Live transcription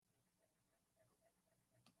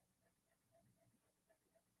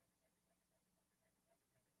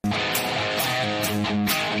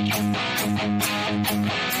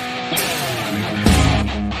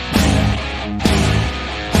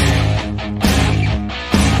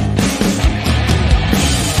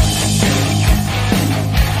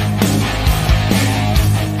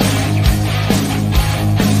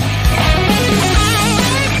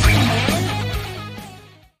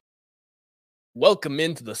Welcome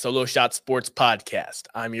into the Solo Shot Sports Podcast.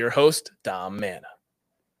 I'm your host, Dom Manna.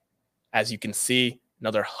 As you can see,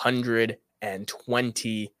 another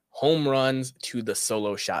 120 home runs to the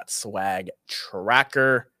Solo Shot Swag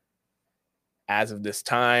tracker. As of this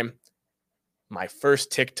time, my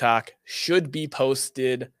first TikTok should be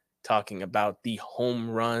posted talking about the home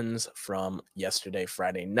runs from yesterday,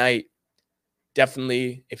 Friday night.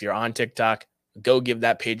 Definitely, if you're on TikTok, go give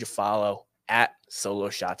that page a follow at Solo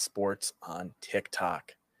Shot Sports on TikTok.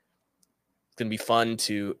 It's going to be fun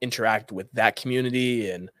to interact with that community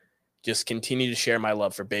and just continue to share my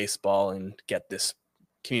love for baseball and get this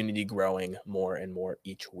community growing more and more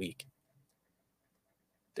each week.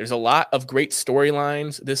 There's a lot of great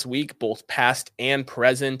storylines this week, both past and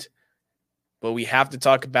present, but we have to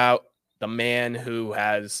talk about the man who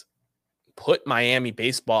has put Miami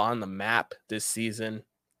baseball on the map this season.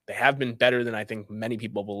 They have been better than I think many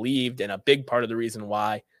people believed, and a big part of the reason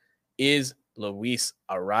why is Luis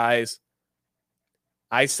Arraez.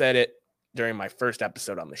 I said it during my first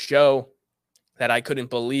episode on the show that I couldn't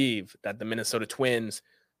believe that the Minnesota Twins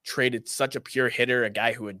traded such a pure hitter, a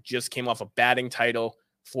guy who had just came off a batting title,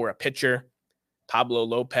 for a pitcher. Pablo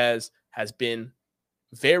Lopez has been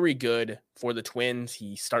very good for the Twins.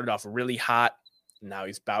 He started off really hot. Now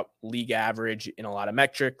he's about league average in a lot of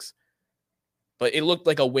metrics. But it looked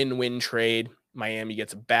like a win-win trade. Miami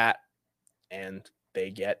gets a bat, and they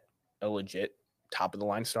get a legit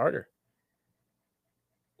top-of-the-line starter.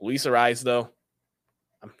 Luis Arraez, though,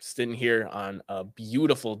 I'm sitting here on a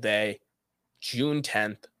beautiful day, June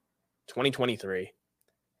 10th, 2023,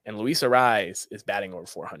 and Luis Arraez is batting over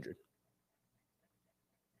 400.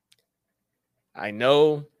 I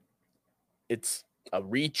know it's a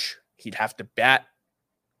reach. He'd have to bat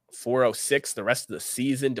 406 the rest of the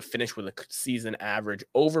season to finish with a season average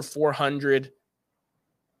over 400,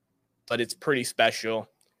 but it's pretty special.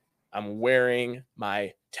 I'm wearing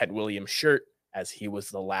my Ted Williams shirt as he was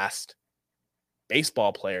the last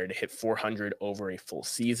baseball player to hit 400 over a full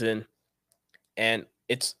season, and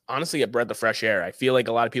it's honestly a breath of fresh air. I feel like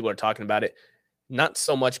a lot of people are talking about it, not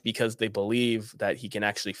so much because they believe that he can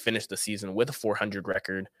actually finish the season with a 400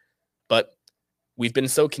 record, but we've been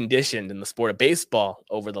so conditioned in the sport of baseball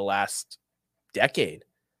over the last decade,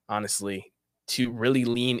 honestly, to really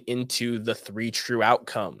lean into the three true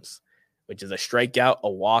outcomes, which is a strikeout, a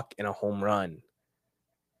walk, and a home run.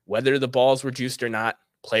 Whether the balls were juiced or not,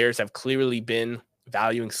 players have clearly been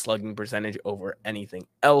valuing slugging percentage over anything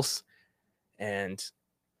else. And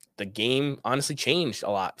the game honestly changed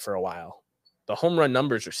a lot for a while. The home run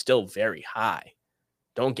numbers are still very high.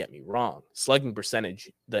 Don't get me wrong. Slugging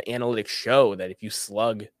percentage, the analytics show that if you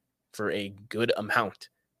slug for a good amount,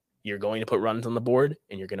 you're going to put runs on the board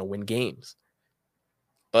and you're going to win games.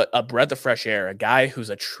 But a breath of fresh air, a guy who's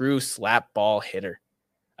a true slap ball hitter,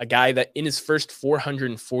 a guy that in his first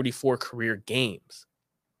 444 career games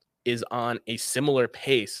is on a similar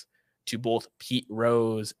pace to both Pete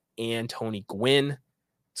Rose and Tony Gwynn.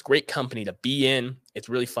 It's great company to be in. It's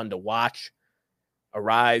really fun to watch.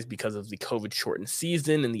 Arraez, because of the COVID-shortened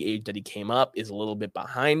season and the age that he came up, is a little bit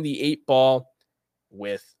behind the eight ball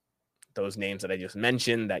with those names that I just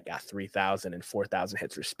mentioned that got 3,000 and 4,000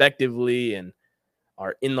 hits respectively and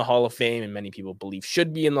are in the Hall of Fame and many people believe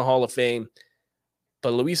should be in the Hall of Fame.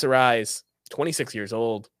 But Luis Arraez, 26 years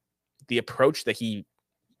old, the approach that he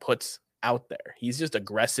puts out there, he's just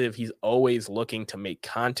aggressive. He's always looking to make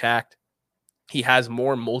contact. He has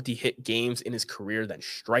more multi-hit games in his career than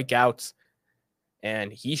strikeouts.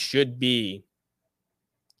 And he should be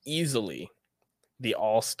easily the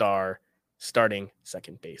all-star starting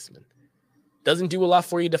second baseman. Doesn't do a lot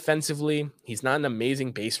for you defensively. He's not an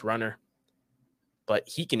amazing base runner, but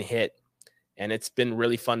he can hit. And it's been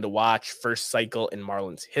really fun to watch. First cycle in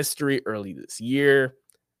Marlins history early this year.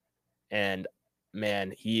 And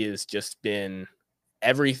man, he has just been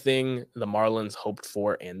everything the Marlins hoped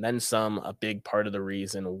for and then some, a big part of the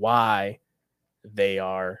reason why they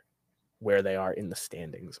are where they are in the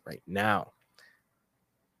standings right now.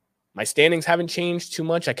 My standings haven't changed too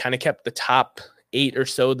much. I kind of kept the top 8 or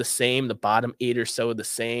so the same, the bottom 8 or so the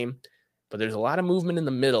same, but there's a lot of movement in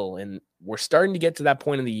the middle, and we're starting to get to that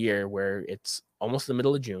point of the year where it's almost the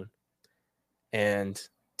middle of June, and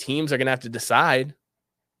teams are going to have to decide,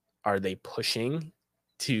 are they pushing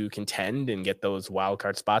to contend and get those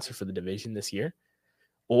wildcard spots for the division this year?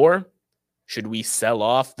 Or should we sell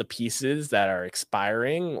off the pieces that are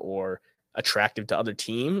expiring or attractive to other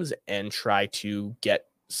teams and try to get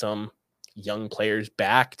some young players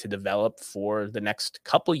back to develop for the next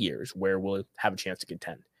couple years where we'll have a chance to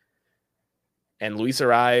contend? And Luis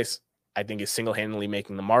Arraez, I think, is single-handedly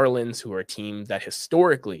making the Marlins, who are a team that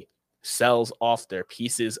historically sells off their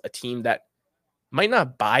pieces, a team that Might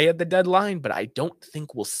not buy at the deadline, but I don't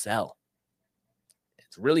think will sell.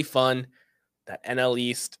 It's really fun. That NL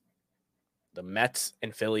East, the Mets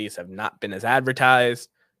and Phillies have not been as advertised.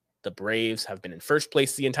 The Braves have been in first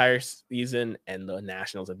place the entire season, and the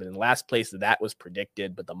Nationals have been in last place. That was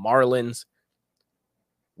predicted. But the Marlins,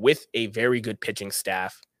 with a very good pitching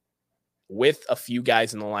staff, with a few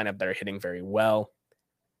guys in the lineup that are hitting very well,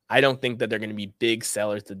 I don't think that they're going to be big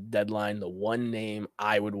sellers to the deadline. The one name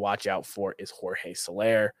I would watch out for is Jorge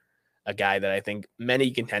Soler, a guy that I think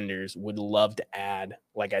many contenders would love to add.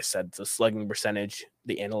 Like I said, it's a slugging percentage.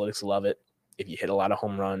 The analytics love it. If you hit a lot of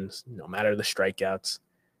home runs, no matter the strikeouts,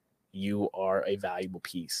 you are a valuable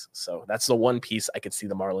piece. So that's the one piece I could see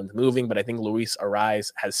the Marlins moving, but I think Luis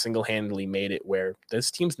Arraez has single-handedly made it where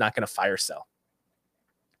this team's not going to fire sell.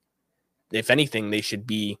 If anything, they should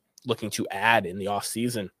be looking to add in the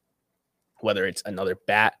offseason, whether it's another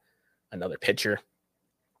bat, another pitcher,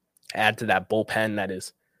 add to that bullpen that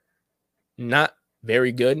is not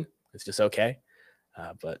very good. It's just okay.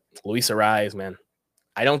 But Luis Arraez, man,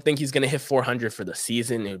 I don't think he's going to hit 400 for the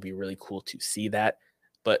season. It would be really cool to see that.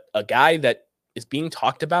 But a guy that is being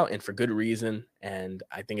talked about, and for good reason, and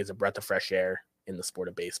I think is a breath of fresh air in the sport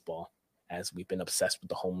of baseball, as we've been obsessed with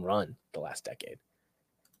the home run the last decade.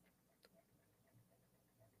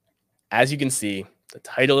 As you can see, the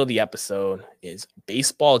title of the episode is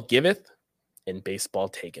Baseball Giveth and Baseball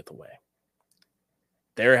Taketh Away.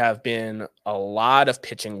 There have been a lot of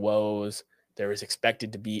pitching woes. There is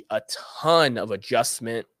expected to be a ton of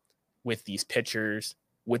adjustment with these pitchers,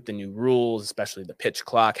 with the new rules, especially the pitch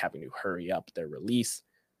clock, having to hurry up their release.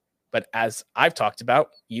 But as I've talked about,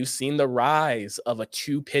 you've seen the rise of a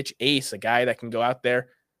two-pitch ace, a guy that can go out there,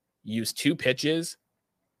 use two pitches,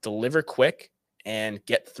 deliver quick, and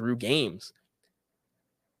get through games.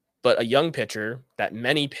 But a young pitcher that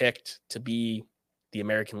many picked to be the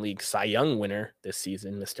American League Cy Young winner this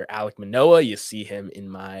season, Mr. Alek Manoah, you see him in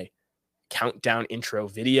my countdown intro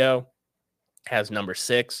video, has number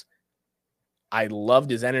 6. I loved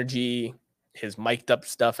his energy. His mic'd up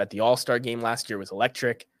stuff at the All-Star game last year was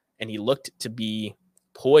electric, and he looked to be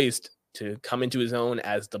poised to come into his own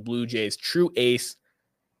as the Blue Jays' true ace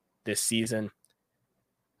this season.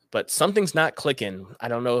 But something's not clicking. I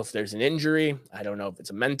don't know if there's an injury. I don't know if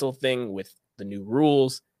it's a mental thing with the new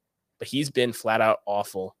rules, but he's been flat out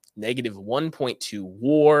awful. Negative 1.2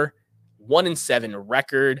 WAR, 1-7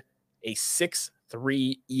 record, a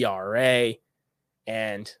 6.3 ERA,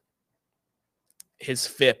 and his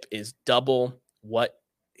FIP is double what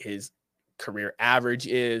his career average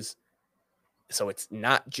is. So it's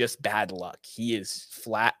not just bad luck. He is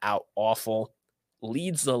flat out awful.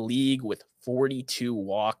 Leads the league with 42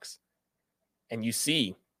 walks. And you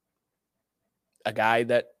see a guy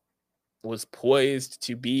that was poised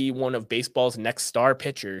to be one of baseball's next star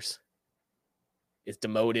pitchers is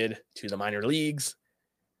demoted to the minor leagues.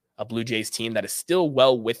 A Blue Jays team that is still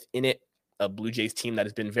well within it. A Blue Jays team that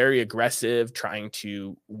has been very aggressive trying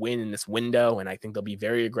to win in this window. And I think they'll be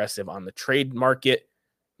very aggressive on the trade market,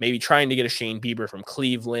 maybe trying to get a Shane Bieber from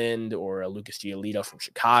Cleveland or a Lucas Giolito from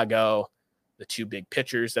Chicago, the two big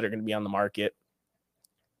pitchers that are going to be on the market.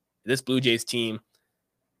 This Blue Jays team,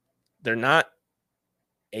 they're not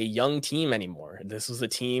a young team anymore. This was a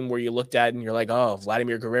team where you looked at and you're like, oh,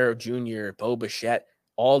 Vladimir Guerrero Jr., Bo Bichette,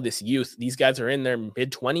 all this youth. These guys are in their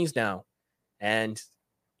mid-20s now. And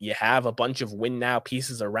you have a bunch of win-now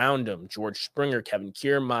pieces around them. George Springer, Kevin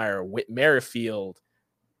Kiermaier, Whit Merrifield.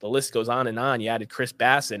 The list goes on and on. You added Chris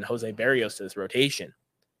Bassett and Jose Barrios to this rotation.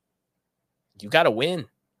 You got to win.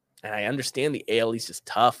 And I understand the AL East is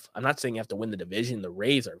tough. I'm not saying you have to win the division. The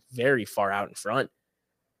Rays are very far out in front.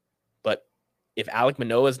 But if Alek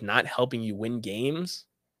Manoah is not helping you win games,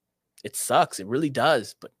 it sucks. It really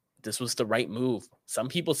does. But this was the right move. Some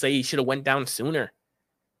people say he should have went down sooner.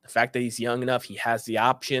 The fact that he's young enough, he has the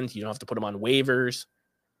options. You don't have to put him on waivers.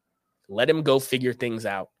 Let him go figure things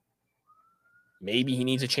out. Maybe he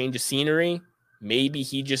needs a change of scenery. Maybe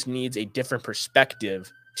he just needs a different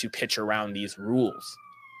perspective to pitch around these rules.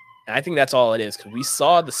 And I think that's all it is, because we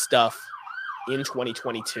saw the stuff in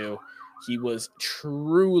 2022. He was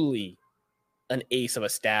truly an ace of a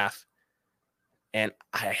staff. And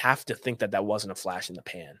I have to think that that wasn't a flash in the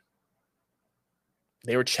pan.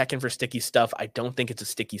 They were checking for sticky stuff. I don't think it's a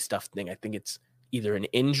sticky stuff thing. I think it's either an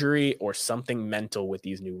injury or something mental with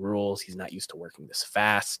these new rules. He's not used to working this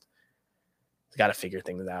fast. He's got to figure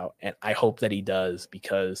things out. And I hope that he does,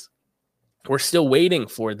 because we're still waiting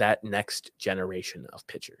for that next generation of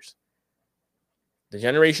pitchers. The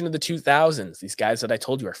generation of the 2000s, these guys that I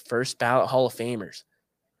told you are first ballot Hall of Famers.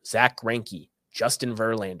 Zach Greinke, Justin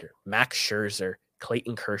Verlander, Max Scherzer,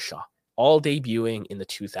 Clayton Kershaw, all debuting in the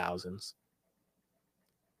 2000s.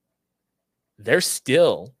 they're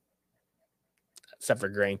still, except for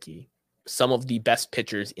Greinke, some of the best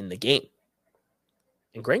pitchers in the game.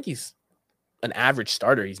 And Greinke's an average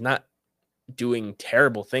starter. He's not doing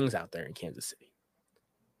terrible things out there in Kansas City.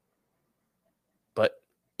 But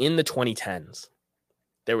in the 2010s,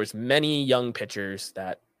 there was many young pitchers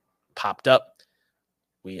that popped up.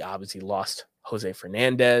 We obviously lost Jose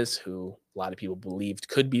Fernandez, who a lot of people believed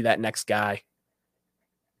could be that next guy.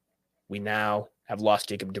 We now have lost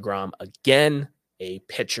Jacob deGrom again, a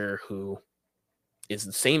pitcher who is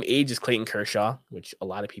the same age as Clayton Kershaw, which a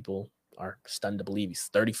lot of people are stunned to believe. He's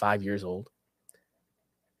 35 years old.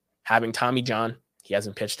 Having Tommy John, he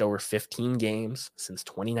hasn't pitched over 15 games since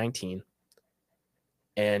 2019.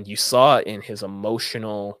 And you saw in his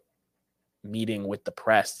emotional meeting with the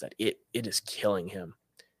press that it is killing him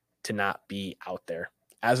to not be out there.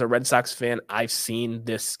 As a Red Sox fan, I've seen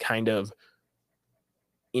this kind of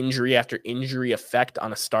injury after injury effect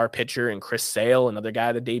on a star pitcher and Chris Sale, another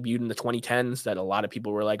guy that debuted in the 2010s that a lot of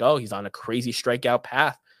people were like, oh, he's on a crazy strikeout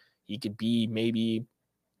path. He could be maybe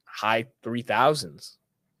high 3,000s,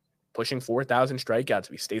 pushing 4,000 strikeouts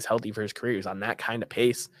if he stays healthy for his career. He's on that kind of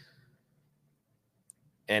pace.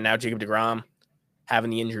 And now Jacob deGrom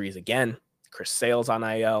having the injuries again. Chris Sale's on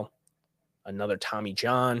IL. Another Tommy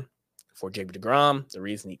John for Jacob deGrom. The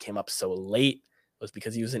reason he came up so late was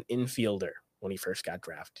because he was an infielder when he first got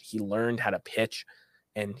drafted. He learned how to pitch,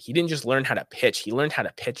 and he didn't just learn how to pitch. He learned how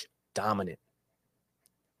to pitch dominant.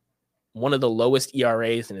 One of the lowest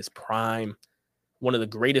ERAs in his prime, one of the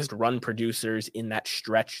greatest run producers in that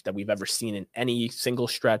stretch that we've ever seen in any single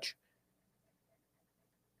stretch.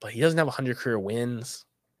 But he doesn't have 100 career wins.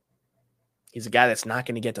 He's a guy that's not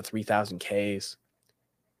going to get to 3,000 Ks.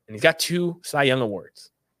 And he's got 2 Cy Young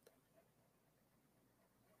awards.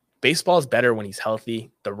 Baseball is better when he's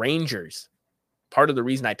healthy. The Rangers, part of the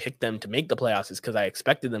reason I picked them to make the playoffs is because I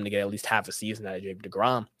expected them to get at least half a season out of Jacob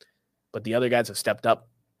deGrom. But the other guys have stepped up,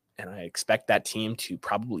 and I expect that team to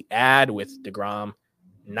probably add with deGrom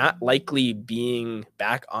not likely being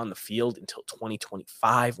back on the field until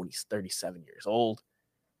 2025 when he's 37 years old.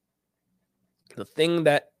 The thing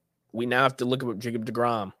that we now have to look at Jacob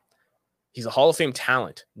deGrom, he's a Hall of Fame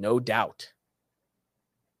talent, no doubt.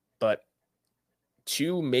 But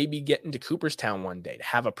to maybe get into Cooperstown one day, to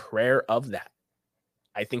have a prayer of that,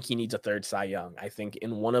 I think he needs a third Cy Young. I think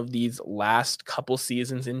in one of these last couple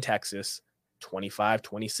seasons in Texas, 25,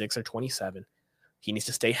 26, or 27, he needs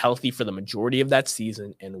to stay healthy for the majority of that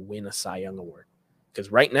season and win a Cy Young award. Because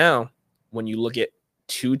right now, when you look at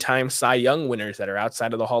 2-time Cy Young winners that are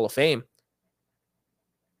outside of the Hall of Fame,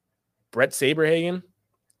 Brett Saberhagen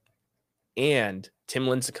and Tim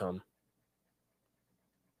Lincecum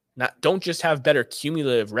don't just have better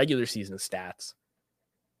cumulative regular season stats,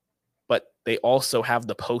 but they also have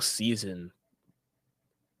the postseason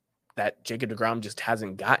that Jacob deGrom just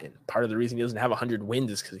hasn't gotten. Part of the reason he doesn't have 100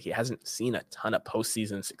 wins is because he hasn't seen a ton of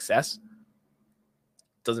postseason success.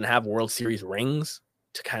 Doesn't have World Series rings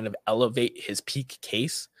to kind of elevate his peak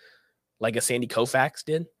case like a Sandy Koufax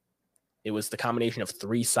did. It was the combination of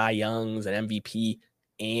 3 Cy Youngs, an MVP,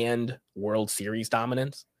 and World Series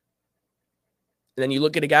dominance. And then you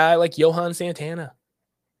look at a guy like Johan Santana.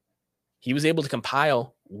 He was able to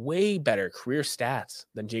compile way better career stats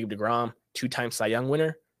than Jacob deGrom, 2-time Cy Young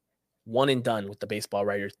winner, one and done with the baseball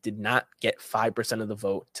writers, did not get 5% of the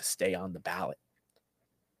vote to stay on the ballot.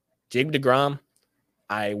 Jacob deGrom,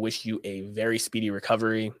 I wish you a very speedy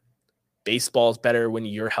recovery. Baseball's better when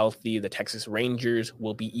you're healthy. The Texas Rangers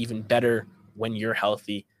will be even better when you're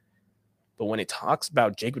healthy. But when it talks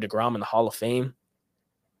about Jacob deGrom in the Hall of Fame,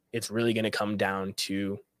 it's really going to come down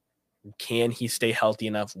to, can he stay healthy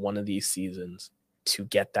enough one of these seasons to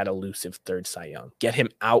get that elusive third Cy Young? Get him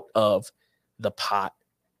out of the pot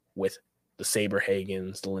with the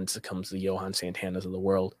Saberhagens, the Lincecums, the Johan Santanas of the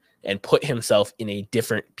world, and put himself in a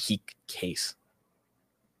different peak case.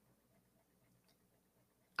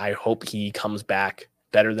 I hope he comes back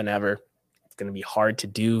better than ever. It's going to be hard to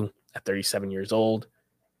do at 37 years old.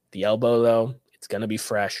 The elbow, though, it's going to be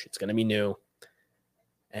fresh. It's going to be new.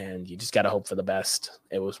 And you just got to hope for the best.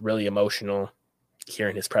 It was really emotional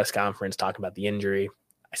hearing his press conference talking about the injury.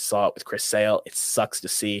 I saw it with Chris Sale. It sucks to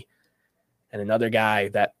see. And another guy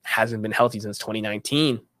that hasn't been healthy since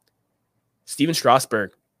 2019, Steven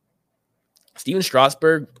Strasburg. Steven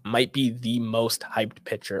Strasburg might be the most hyped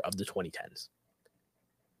pitcher of the 2010s.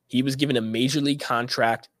 He was given a major league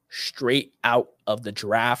contract straight out of the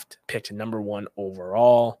draft, picked number 1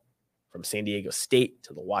 overall from San Diego State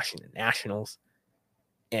to the Washington Nationals.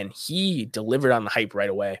 And he delivered on the hype right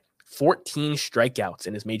away. 14 strikeouts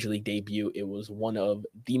in his major league debut. It was one of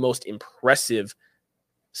the most impressive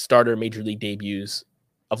starter major league debuts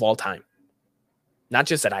of all time. not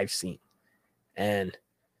just that I've seen. And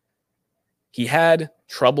he had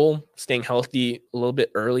trouble staying healthy a little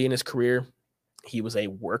bit early in his career. He was a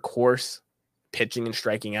workhorse, pitching and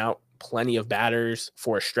striking out plenty of batters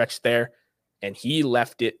for a stretch there, and he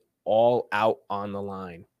left it all out on the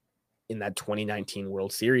line in that 2019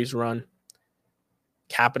 World Series run,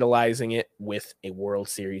 capitalizing it with a World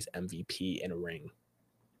Series MVP and a ring.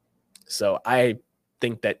 So I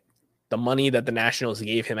think that the money that the Nationals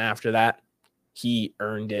gave him after that, he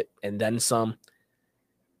earned it and then some.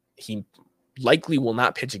 He likely will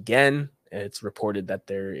not pitch again. It's reported that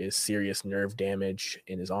there is serious nerve damage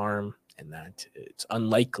in his arm and that it's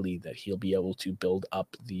unlikely that he'll be able to build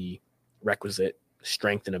up the requisite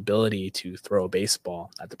strength and ability to throw a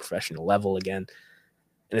baseball at the professional level again.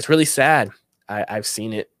 And it's really sad. I've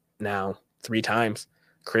seen it now 3 times.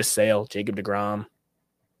 Chris Sale, Jacob deGrom,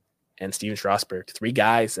 and Steven Strasburg, 3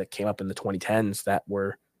 guys that came up in the 2010s that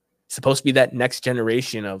were supposed to be that next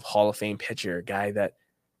generation of Hall of Fame pitcher, a guy that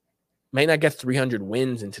might not get 300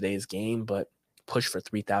 wins in today's game, but push for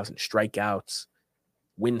 3,000 strikeouts,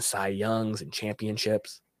 win Cy Youngs and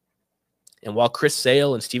championships. And while Chris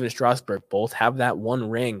Sale and Steven Strasburg both have that one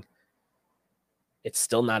ring, it's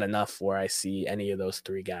still not enough where I see any of those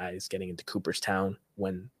 3 guys getting into Cooperstown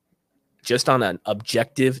when just on an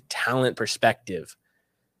objective talent perspective,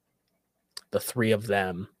 the 3 of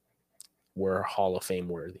them were Hall of Fame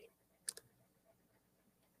worthy.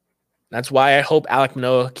 That's why I hope Alek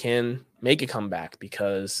Manoah can make a comeback,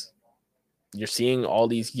 because you're seeing all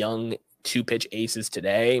these young 2-pitch aces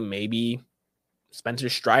today. Maybe Spencer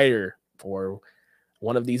Strider or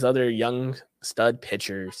one of these other young stud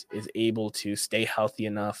pitchers is able to stay healthy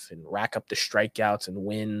enough and rack up the strikeouts and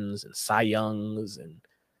wins and Cy Youngs and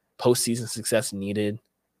postseason success needed.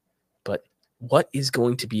 But what is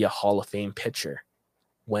going to be a Hall of Fame pitcher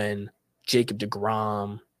when Jacob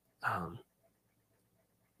deGrom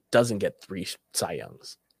doesn't get 3 Cy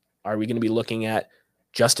Youngs? Are we going to be looking at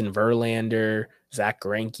Justin Verlander, Zach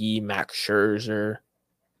Greinke, Max Scherzer,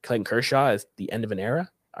 Clayton Kershaw as the end of an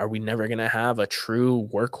era? Are we never going to have a true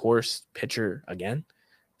workhorse pitcher again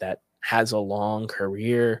that has a long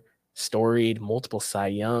career, storied, multiple Cy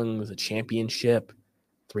Youngs, a championship,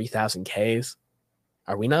 3,000 Ks?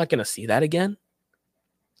 Are we not going to see that again?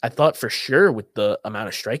 I thought for sure with the amount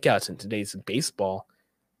of strikeouts in today's baseball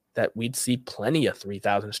that we'd see plenty of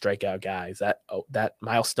 3,000 strikeout guys. That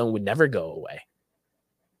milestone would never go away.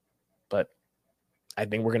 But I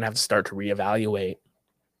think we're going to have to start to reevaluate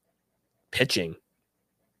pitching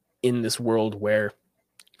in this world where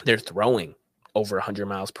they're throwing over 100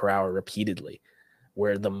 miles per hour repeatedly,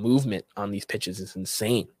 where the movement on these pitches is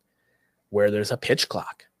insane, where there's a pitch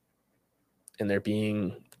clock and they're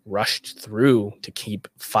being rushed through to keep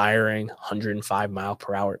firing 105 mile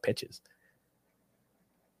per hour pitches.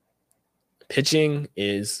 Pitching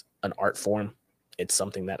is an art form. It's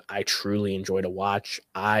something that I truly enjoy to watch.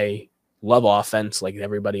 I love offense like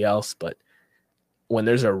everybody else, but when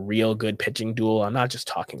there's a real good pitching duel, I'm not just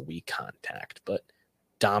talking weak contact, but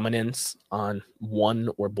dominance on one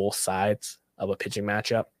or both sides of a pitching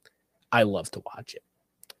matchup, I love to watch it.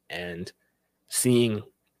 And seeing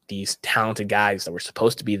these talented guys that were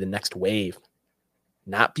supposed to be the next wave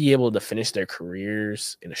not be able to finish their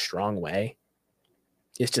careers in a strong way,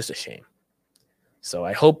 it's just a shame. So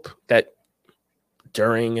I hope that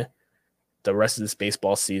during the rest of this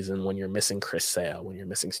baseball season, when you're missing Chris Sale, when you're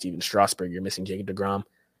missing Steven Strasburg, you're missing Jacob deGrom,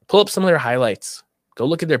 pull up some of their highlights. Go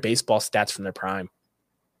look at their baseball stats from their prime.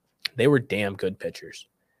 They were damn good pitchers.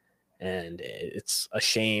 And it's a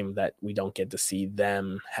shame that we don't get to see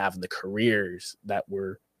them have the careers that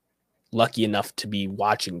we're lucky enough to be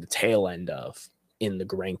watching the tail end of in the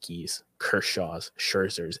Greinkes, Kershaws,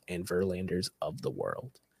 Scherzers, and Verlanders of the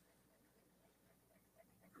world.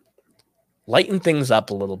 Lighten things up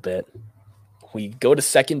a little bit. We go to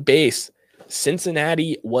second base.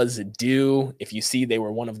 Cincinnati was due. If you see, they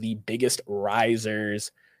were one of the biggest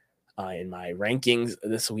risers in my rankings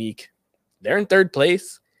this week. They're in third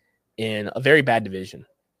place in a very bad division.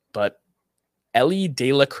 But Elly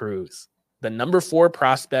De La Cruz, the number 4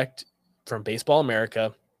 prospect from Baseball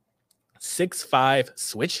America, 6'5",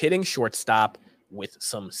 switch-hitting shortstop with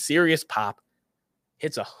some serious pop,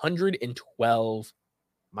 hits 112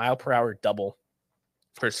 mile-per-hour double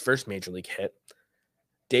for his first major league hit.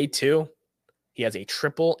 Day 2, he has a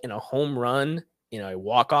triple and a home run in a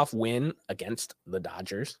walk-off win against the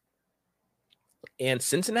Dodgers. And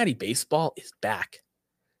Cincinnati baseball is back.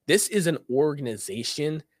 This is an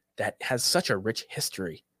organization that has such a rich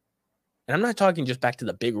history. And I'm not talking just back to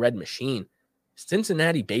the Big Red Machine.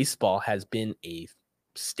 Cincinnati baseball has been a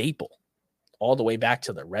staple all the way back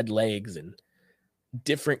to the Red Legs and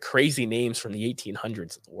different crazy names from the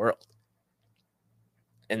 1800s of the world.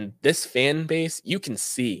 And this fan base, you can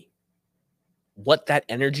see what that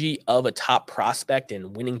energy of a top prospect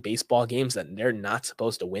in winning baseball games that they're not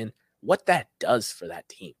supposed to win, what that does for that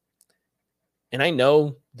team. And I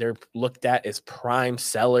know they're looked at as prime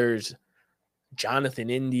sellers. Jonathan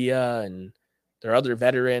India and their other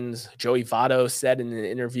veterans. Joey Votto said in an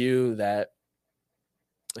interview that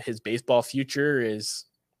his baseball future is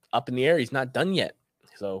up in the air. He's not done yet.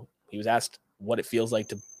 So he was asked what it feels like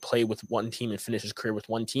to play with one team and finish his career with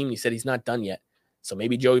one team. He said he's not done yet. So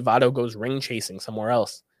maybe Joey Votto goes ring chasing somewhere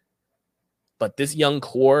else. But this young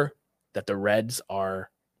core that the Reds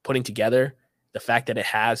are putting together, the fact that it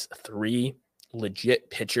has 3 legit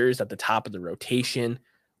pitchers at the top of the rotation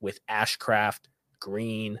with Ashcraft,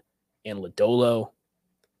 Green, and Lodolo,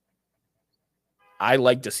 I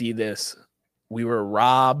like to see this. We were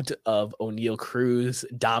robbed of O'Neal Cruz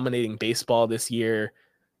dominating baseball this year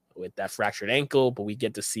with that fractured ankle, but we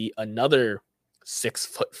get to see another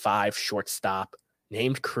 6'5" shortstop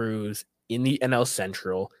named Cruz in the NL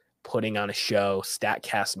Central putting on a show,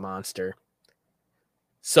 StatCast monster.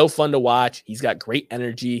 So fun to watch. He's got great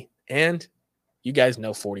energy, and you guys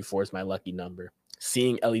know 44 is my lucky number.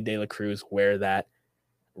 Seeing Elly De La Cruz wear that,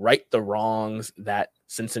 right the wrongs that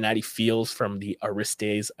Cincinnati feels from the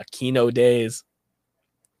Aristides Aquino days,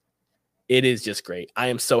 it is just great. I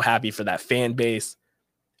am so happy for that fan base.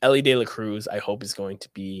 Elly De La Cruz, I hope, is going to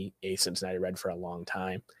be a Cincinnati Red for a long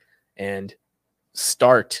time and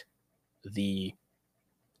start the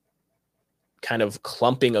kind of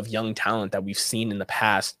clumping of young talent that we've seen in the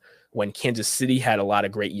past when Kansas City had a lot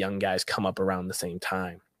of great young guys come up around the same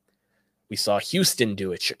time. We saw Houston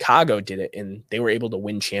do it. Chicago did it, and they were able to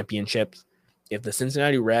win championships. If the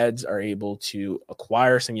Cincinnati Reds are able to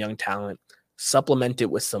acquire some young talent, supplement it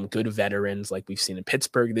with some good veterans like we've seen in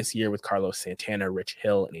Pittsburgh this year with Carlos Santana, Rich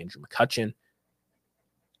Hill, and Andrew McCutchen,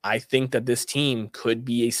 I think that this team could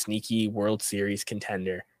be a sneaky World Series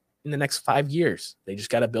contender in the next 5 years. They just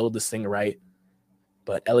got to build this thing right.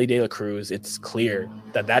 But Elly De La Cruz, it's clear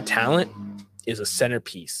that that talent is a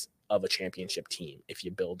centerpiece of a championship team if you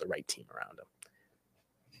build the right team around them.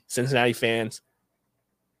 Cincinnati fans,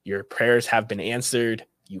 your prayers have been answered.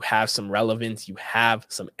 You have some relevance. You have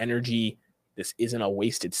some energy. This isn't a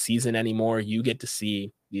wasted season anymore. You get to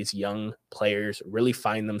see these young players really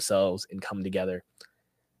find themselves and come together.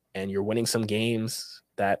 And you're winning some games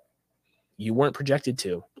that you weren't projected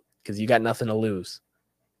to because you got nothing to lose.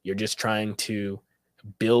 You're just trying to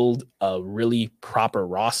build a really proper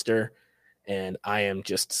roster. And I am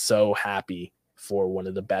just so happy for one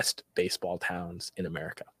of the best baseball towns in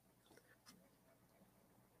America.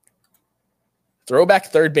 Throwback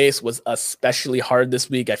third base was especially hard this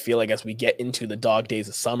week. I feel like as we get into the dog days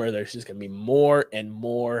of summer, there's just going to be more and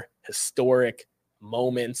more historic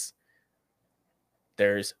moments.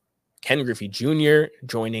 There's Ken Griffey Jr.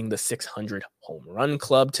 joining the 600 home run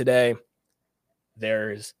club today.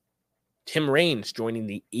 There's Tim Raines joining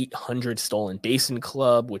the 800 stolen basin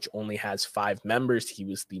club, which only has 5 members. He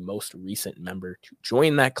was the most recent member to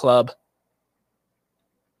join that club.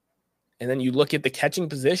 And then you look at the catching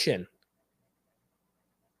position.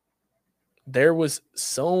 There was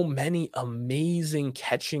so many amazing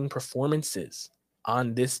catching performances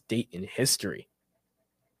on this date in history.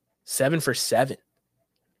 7 for 7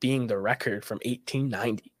 being the record from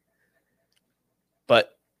 1890.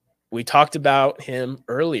 But we talked about him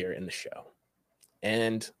earlier in the show.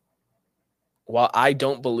 And while I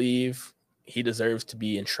don't believe he deserves to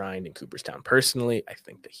be enshrined in Cooperstown personally, I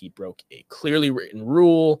think that he broke a clearly written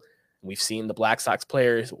rule. We've seen the Black Sox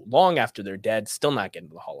players long after they're dead still not get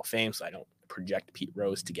into the Hall of Fame, so I don't project Pete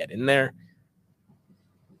Rose to get in there.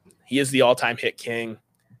 He is the all-time hit king.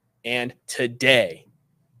 And today,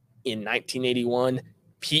 in 1981,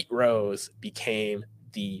 Pete Rose became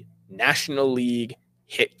the National League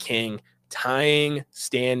hit king, tying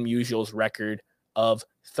Stan Musial's record of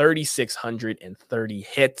 3,630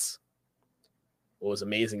 hits. What was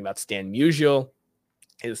amazing about Stan Musial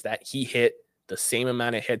is that he hit the same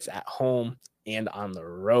amount of hits at home and on the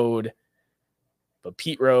road. But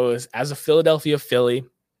Pete Rose, as a Philadelphia Philly,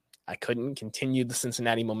 I couldn't continue the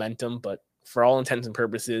Cincinnati momentum, but for all intents and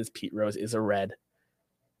purposes, Pete Rose is a Red.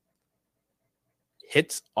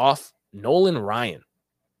 Hits off Nolan Ryan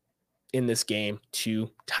in this game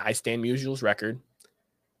to tie Stan Musial's record.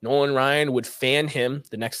 Nolan Ryan would fan him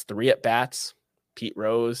the next 3 at-bats. Pete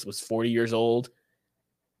Rose was 40 years old,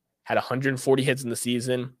 had 140 hits in the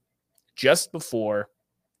season, just before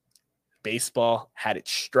baseball had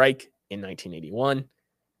its strike in 1981,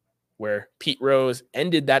 where Pete Rose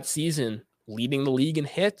ended that season leading the league in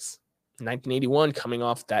hits. 1981, coming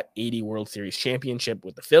off that 80 World Series championship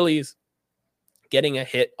with the Phillies, getting a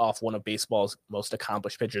hit off one of baseball's most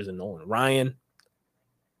accomplished pitchers in Nolan Ryan.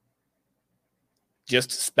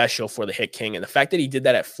 Just special for the hit king. And the fact that he did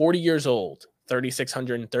that at 40 years old,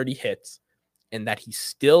 3,630 hits, and that he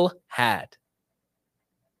still had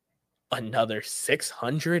another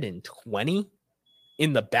 620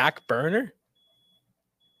 in the back burner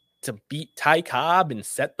to beat Ty Cobb and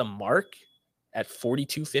set the mark at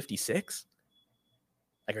 42.56.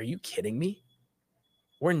 Like, are you kidding me?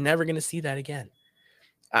 We're never going to see that again.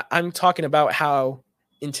 I'm talking about how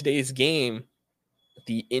in today's game,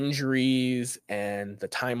 the injuries and the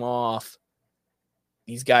time off,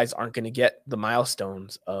 these guys aren't going to get the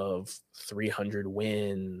milestones of 300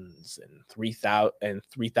 wins and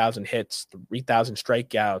 3,000 hits, 3,000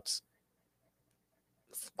 strikeouts.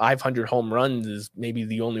 500 home runs is maybe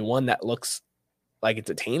the only one that looks like it's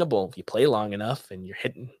attainable. If you play long enough and you're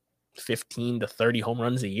hitting 15 to 30 home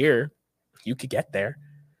runs a year, you could get there.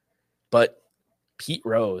 But Pete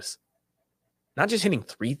Rose, not just hitting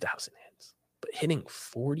 3,000 hits, but hitting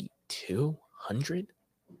 4,200.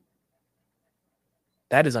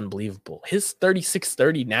 That is unbelievable. His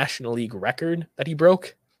 36-30 National League record that he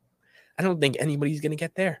broke, I don't think anybody's going to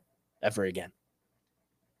get there ever again.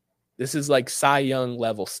 This is like Cy Young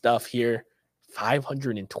level stuff here.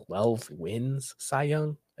 512 wins, Cy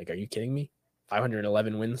Young. Like, are you kidding me?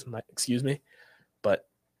 511 wins, excuse me. But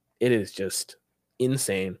it is just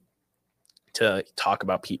insane to talk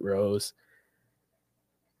about Pete Rose.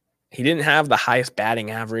 He didn't have the highest batting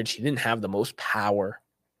average. He didn't have the most power.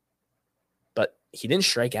 But he didn't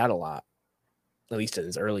strike out a lot, at least in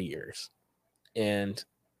his early years. And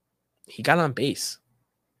he got on base.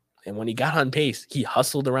 And when he got on base, he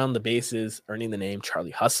hustled around the bases, earning the name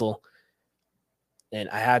Charlie Hustle. And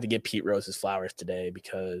I had to give Pete Rose his flowers today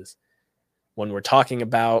because when we're talking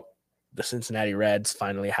about the Cincinnati Reds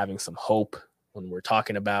finally having some hope, when we're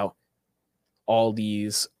talking about all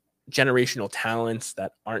these generational talents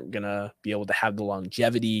that aren't going to be able to have the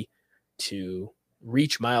longevity to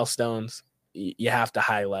reach milestones, you have to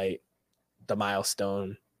highlight the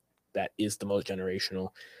milestone that is the most generational.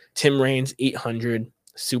 Tim Raines, 800.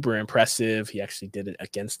 Super impressive. He actually did it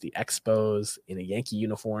against the Expos in a Yankee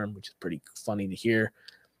uniform, which is pretty funny to hear.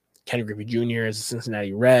 Ken Griffey Jr. is a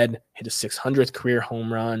Cincinnati Red, hit his 600th career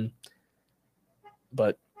home run.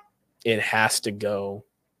 But it has to go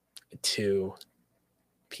to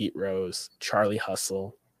Pete Rose, Charlie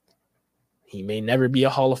Hustle. He may never be a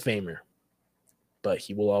Hall of Famer, but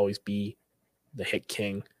he will always be the hit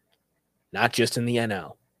king, not just in the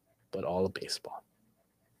NL, but all of baseball.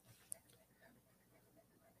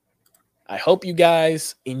 I hope you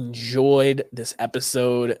guys enjoyed this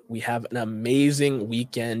episode. We have an amazing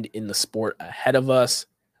weekend in the sport ahead of us.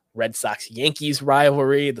 Red Sox-Yankees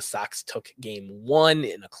rivalry. The Sox took game 1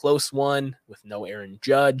 in a close one with no Aaron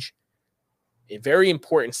Judge. A very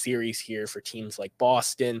important series here for teams like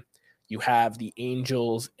Boston. You have the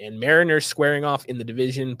Angels and Mariners squaring off in the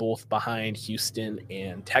division, both behind Houston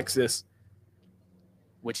and Texas,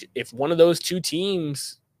 which if one of those two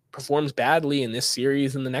teams performs badly in this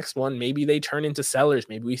series and the next one, maybe they turn into sellers.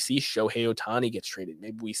 Maybe we see Shohei Ohtani gets traded.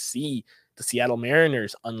 Maybe we see the Seattle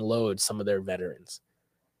Mariners unload some of their veterans.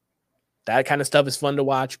 That kind of stuff is fun to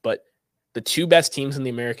watch, but the two best teams in the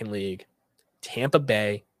American League, Tampa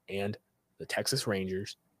Bay and the Texas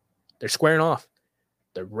Rangers, they're squaring off.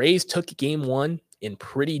 The Rays took game 1 in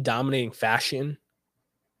pretty dominating fashion,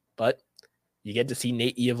 but you get to see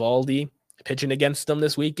Nate Eovaldi pitching against them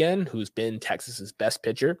this weekend, who's been Texas's best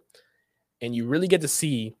pitcher. And you really get to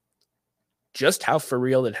see just how for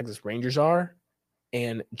real the Texas Rangers are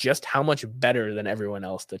and just how much better than everyone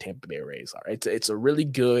else the Tampa Bay Rays are. It's a really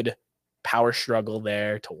good power struggle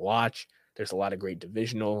there to watch. There's a lot of great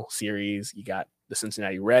divisional series. You got the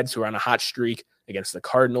Cincinnati Reds, who are on a hot streak, against the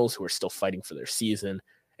Cardinals, who are still fighting for their season.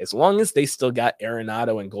 As long as they still got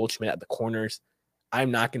Arenado and Goldschmidt at the corners,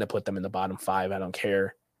 I'm not going to put them in the bottom 5. I don't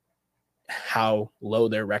care how low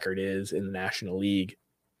their record is in the National League,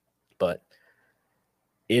 but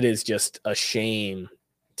it is just a shame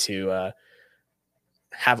to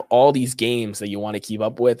have all these games that you want to keep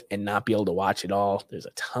up with and not be able to watch it all. There's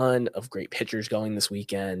a ton of great pitchers going this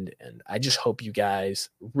weekend, and I just hope you guys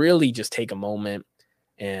really just take a moment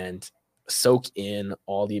and soak in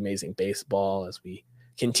all the amazing baseball as we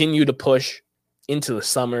continue to push into the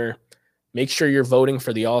summer. Make sure you're voting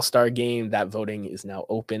for the All-Star game. That voting is now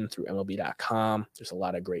open through MLB.com. There's a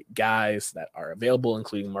lot of great guys that are available,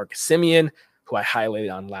 including Marcus Semien, who I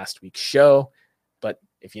highlighted on last week's show. But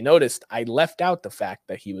if you noticed, I left out the fact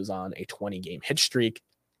that he was on a 20-game hit streak.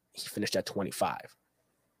 He finished at 25.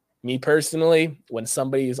 Me personally, when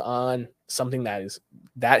somebody is on something that is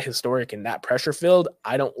that historic and that pressure filled,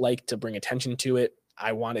 I don't like to bring attention to it.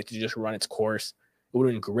 I want it to just run its course. It would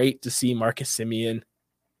have been great to see Marcus Semien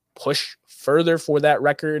push further for that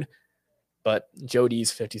record, but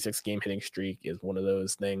Jody's 56 game hitting streak is one of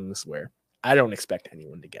those things where I don't expect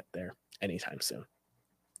anyone to get there anytime soon.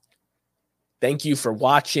 Thank you for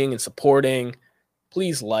watching and supporting.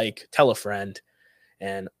 Please tell a friend,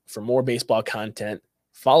 and for more baseball content,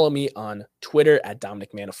 follow me on Twitter at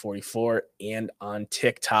DominicMana44 and on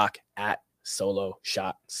TikTok at Solo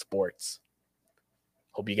Shot Sports.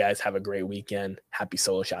 Hope you guys have a great weekend. Happy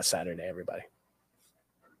Solo Shot Saturday, everybody.